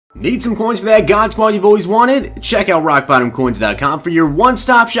Need some coins for that God Squad you've always wanted? Check out rockbottomcoins.com for your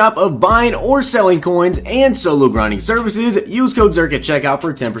one-stop shop of buying or selling coins and solo grinding services. Use code Zirksee at checkout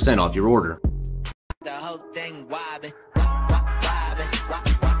for 10% off your order. The whole thing wobbin'.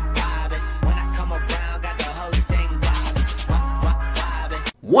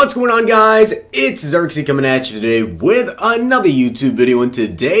 What's going on, guys? It's Zirksee coming at you today with another YouTube video, and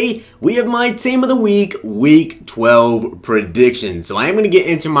today we have my Team of the Week, Week 12 prediction. So I am going to get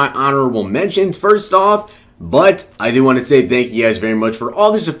into my honorable mentions first off, but I do want to say thank you guys very much for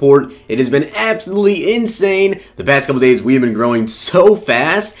all the support. It has been absolutely insane. The past couple days we have been growing so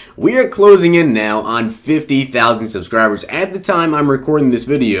fast. We are closing in now on 50,000 subscribers. At the time I'm recording this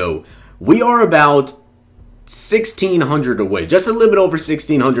video, we are about 1,600 away, just a little bit over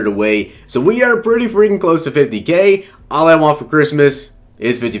 1,600 away, so we are pretty freaking close to 50k. All I want for Christmas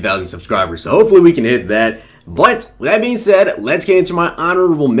is 50,000 subscribers, so hopefully we can hit that. But with that being said, let's get into my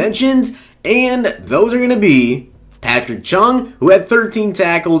honorable mentions, and those are going to be Patrick Chung, who had 13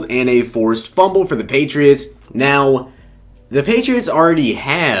 tackles and a forced fumble for the Patriots. Now, the Patriots already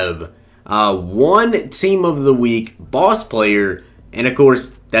have one Team of the Week boss player, and of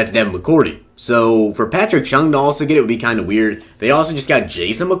course, that's Devin McCourty. So for Patrick Chung to also get it would be kind of weird. They also just got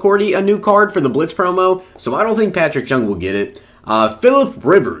Jason McCourty a new card for the Blitz promo, so I don't think Patrick Chung will get it. Phillip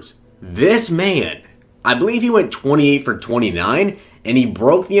Rivers, this man, I believe he went 28 for 29, and he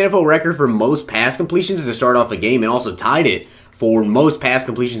broke the NFL record for most pass completions to start off a game and also tied it for most pass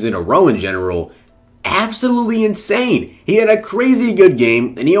completions in a row in general. Absolutely insane. He had a crazy good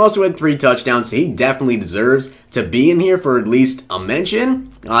game, and he also had 3 touchdowns, so he definitely deserves to be in here for at least a mention,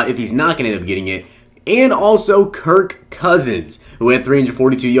 if he's not going to end up getting it. And also Kirk Cousins, who had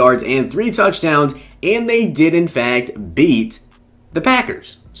 342 yards and 3 touchdowns, and they did in fact beat the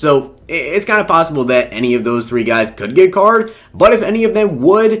Packers. So it's kind of possible that any of those 3 guys could get card, but if any of them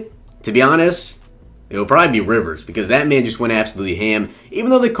would, to be honest, it would probably be Rivers, because that man just went absolutely ham. Even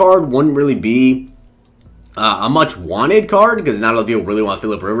though the card wouldn't really be a much wanted card, because not a lot of people really want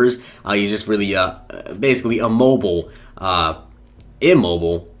Phillip Rivers. He's just really basically a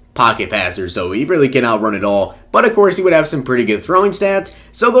immobile pocket passer, so he really can outrun it all. But of course, he would have some pretty good throwing stats.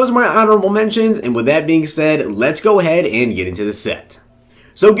 So those are my honorable mentions, and with that being said, let's go ahead and get into the set.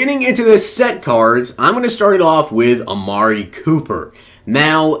 So getting into the set cards, I'm going to start it off with Amari Cooper.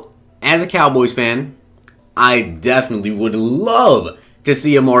 Now, as a Cowboys fan, I definitely would love to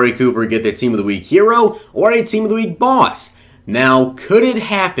see Amari Cooper get the Team of the Week hero or a Team of the Week boss. Now, could it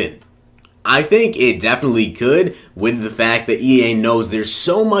happen? I think it definitely could, with the fact that EA knows there's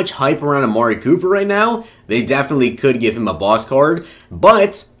so much hype around Amari Cooper right now. They definitely could give him a boss card,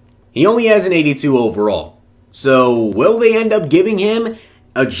 but he only has an 82 overall. So will they end up giving him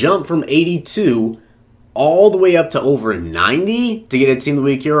a jump from 82 all the way up to over 90 to get a Team of the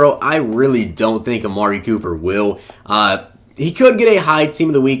Week hero? I really don't think Amari Cooper will. He could get a high Team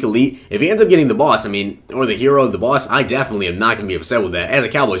of the Week elite. If he ends up getting the boss, or the hero of the boss, I definitely am not going to be upset with that. As a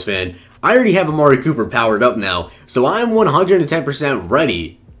Cowboys fan, I already have Amari Cooper powered up now, so I'm 110%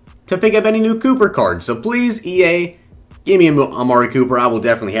 ready to pick up any new Cooper cards. So please, EA, give me Amari Cooper. I will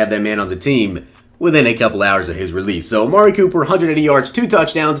definitely have that man on the team within a couple hours of his release. So Amari Cooper, 180 yards, 2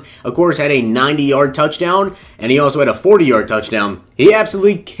 touchdowns. Of course, had a 90-yard touchdown, and he also had a 40-yard touchdown. He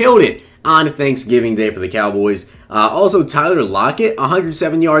absolutely killed it on Thanksgiving Day for the Cowboys. Also, Tyler Lockett,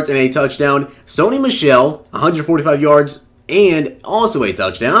 107 yards and a touchdown. Sony Michel, 145 yards and also a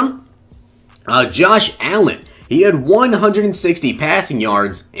touchdown. Josh Allen, he had 160 passing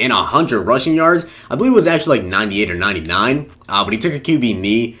yards and 100 rushing yards. I believe it was actually like 98 or 99, but he took a QB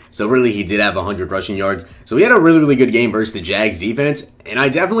knee, so really he did have 100 rushing yards. So he had a really, really good game versus the Jags defense, and I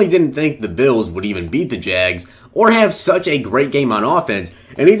definitely didn't think the Bills would even beat the Jags or have such a great game on offense.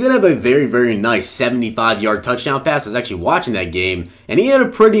 And he did have a very, very nice 75-yard touchdown pass. I was actually watching that game, and he had a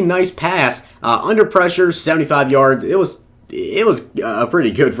pretty nice pass under pressure, 75 yards. It was a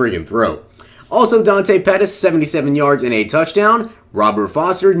pretty good freaking throw. Also, Dante Pettis, 77 yards and a touchdown. Robert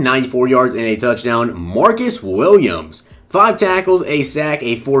Foster, 94 yards and a touchdown. Marcus Williams, 5 tackles, a sack,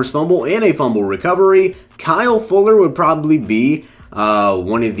 a forced fumble, and a fumble recovery. Kyle Fuller would probably be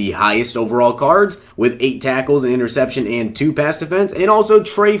one of the highest overall cards with 8 tackles, an interception, and 2 pass defense. And also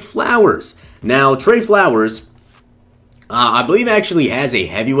Trey Flowers. Now, Trey Flowers, I believe actually has a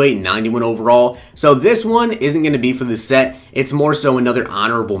heavyweight 91 overall. So this one isn't going to be for the set. It's more so another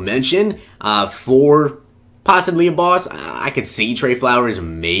honorable mention for possibly a boss. I could see Trey Flowers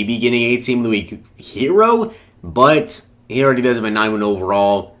maybe getting a Team of the Week hero, but he already does have a 91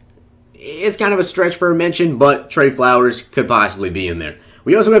 overall. It's kind of a stretch for a mention, but Trey Flowers could possibly be in there.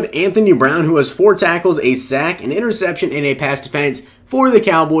 We also have Anthony Brown, who has 4 tackles, a sack, an interception, and a pass defense. for the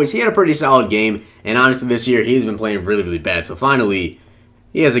Cowboys. He had a pretty solid game, and honestly this year he's been playing really, really bad. So finally,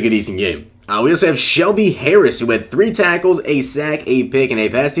 he has a good, decent game. We also have Shelby Harris, who had 3 tackles, a sack, a pick, and a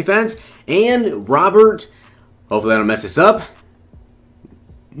pass defense. And Robert, hopefully I don't mess this up,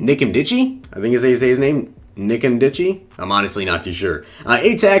 Nickemdichi, I think is how you say his name. Nickemdichi? I'm honestly not too sure.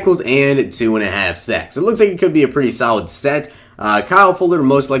 8 tackles and 2.5 sacks. So it looks like it could be a pretty solid set. Kyle Fuller will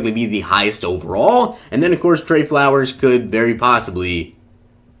most likely be the highest overall. And then, of course, Trey Flowers could very possibly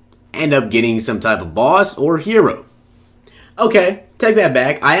end up getting some type of boss or hero. Okay, take that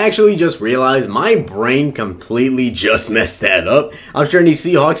back. I actually just realized my brain completely just messed that up. I'm sure any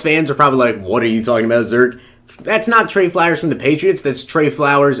Seahawks fans are probably like, what are you talking about, Zirk? That's not Trey Flowers from the Patriots. That's Trey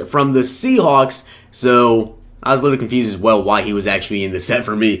Flowers from the Seahawks. So I was a little confused as well why he was actually in the set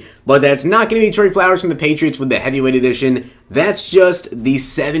for me. But that's not going to be Trey Flowers from the Patriots with the heavyweight edition. That's just the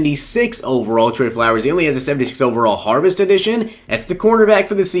 76 overall Trey Flowers. He only has a 76 overall Harvest edition. That's the cornerback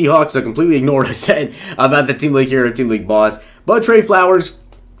for the Seahawks. So completely ignore what I said about the Team League hero, Team League boss. But Trey Flowers,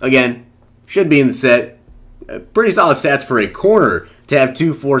 again, should be in the set. Pretty solid stats for a corner to have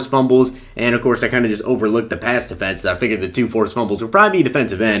 2 forced fumbles, and of course I kind of just overlooked the pass defense. I figured the 2 forced fumbles would probably be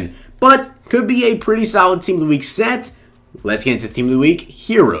defensive end, but could be a pretty solid Team of the Week set. Let's get into Team of the Week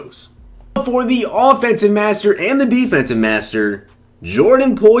heroes. For the offensive master and the defensive master,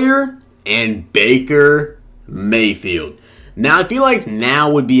 Jordan Poyer and Baker Mayfield. Now, I feel like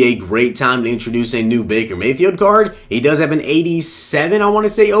now would be a great time to introduce a new Baker Mayfield card. He does have an 87, I want to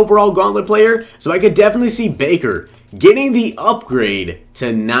say, overall Gauntlet player, so I could definitely see Baker getting the upgrade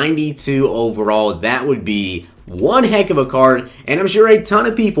to 92 overall. That would be one heck of a card, and I'm sure a ton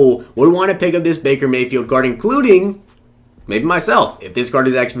of people would want to pick up this Baker Mayfield card, including maybe myself. If this card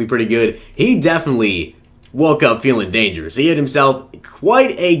is actually pretty good, he definitely woke up feeling dangerous. He had himself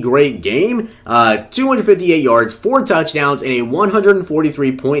quite a great game. 258 yards, 4 touchdowns, and a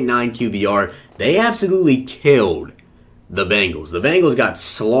 143.9 QBR. They absolutely killed the Bengals. The Bengals got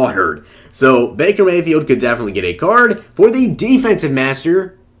slaughtered. So Baker Mayfield could definitely get a card. For the defensive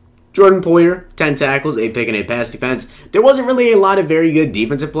master, Jordan Poyer, 10 tackles, a pick, and a pass defense. There wasn't really a lot of very good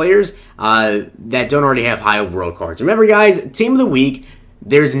defensive players that don't already have high overall cards. Remember, guys, Team of the Week,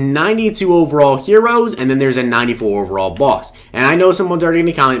 there's 92 overall heroes, and then there's a 94 overall boss. And I know someone's already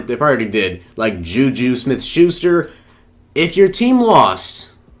going to comment, they probably already did, like Juju Smith-Schuster. If your team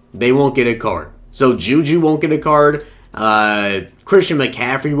lost, they won't get a card. So Juju won't get a card. Christian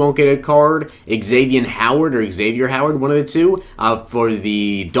McCaffrey won't get a card. Xavier Howard, one of the two. For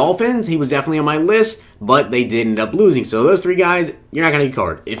the Dolphins, he was definitely on my list, but they did end up losing. So those 3 guys, you're not going to get a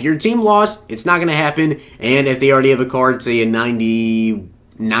card. If your team lost, it's not going to happen. And if they already have a card, say a 90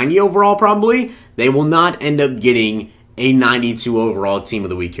 overall probably, they will not end up getting a 92 overall Team of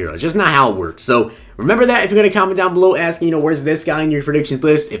the Week hero. It's just not how it works. So remember that if you're going to comment down below asking, where's this guy in your predictions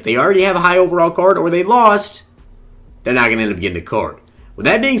list? If they already have a high overall card or they lost, they're not going to end up getting a card. With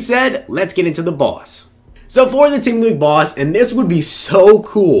that being said, let's get into the boss. So for the Team League boss, and this would be so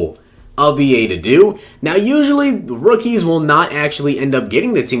cool of EA to do. Now, usually rookies will not actually end up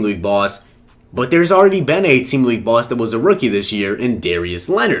getting the Team League boss, but there's already been a Team League boss that was a rookie this year in Darius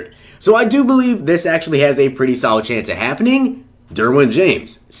Leonard. So I do believe this actually has a pretty solid chance of happening. Derwin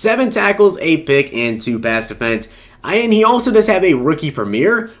James, 7 tackles, a pick, and 2 pass defense. And he also does have a rookie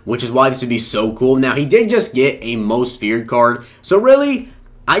premiere, which is why this would be so cool. Now, he did just get a most feared card. So really,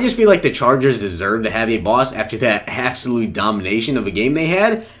 I just feel like the Chargers deserve to have a boss after that absolute domination of a game they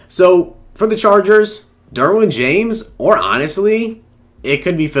had. So for the Chargers, Derwin James, or honestly, it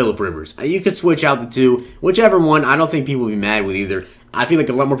could be Phillip Rivers. You could switch out the two, whichever one. I don't think people will be mad with either. I feel like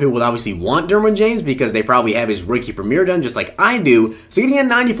a lot more people would obviously want Derwin James because they probably have his rookie premiere done just like I do. So getting a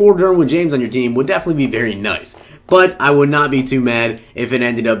 94 Derwin James on your team would definitely be very nice. But I would not be too mad if it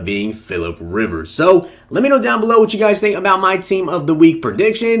ended up being Phillip Rivers. So let me know down below what you guys think about my Team of the Week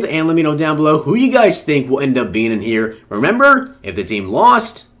predictions. And let me know down below who you guys think will end up being in here. Remember, if the team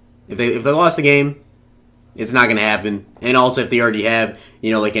lost, if they lost the game, it's not going to happen. And also if they already have,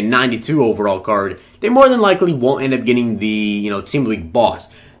 like a 92 overall card, they more than likely won't end up getting the, Team League boss.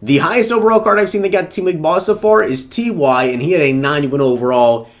 The highest overall card I've seen that got Team League boss so far is TY, and he had a 91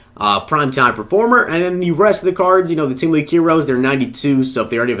 overall primetime performer. And then the rest of the cards, the Team League heroes, they're 92. So if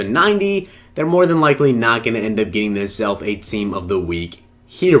they already have a 90, they're more than likely not going to end up getting themselves a Team of the Week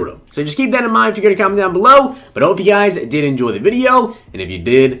hero. So just keep that in mind if you're going to comment down below. But I hope you guys did enjoy the video. And if you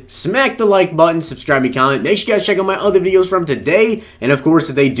did, smack the like button, subscribe and comment. Make sure you guys check out my other videos from today. And of course,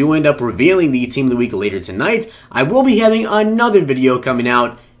 if they do end up revealing the Team of the Week later tonight, I will be having another video coming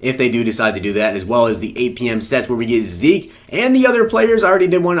out if they do decide to do that, as well as the 8 p.m. sets where we get Zeke and the other players. I already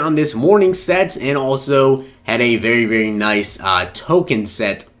did one on this morning sets and also had a very, very nice token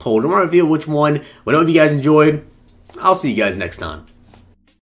set pulled. I want to reveal which one, but I hope you guys enjoyed. I'll see you guys next time.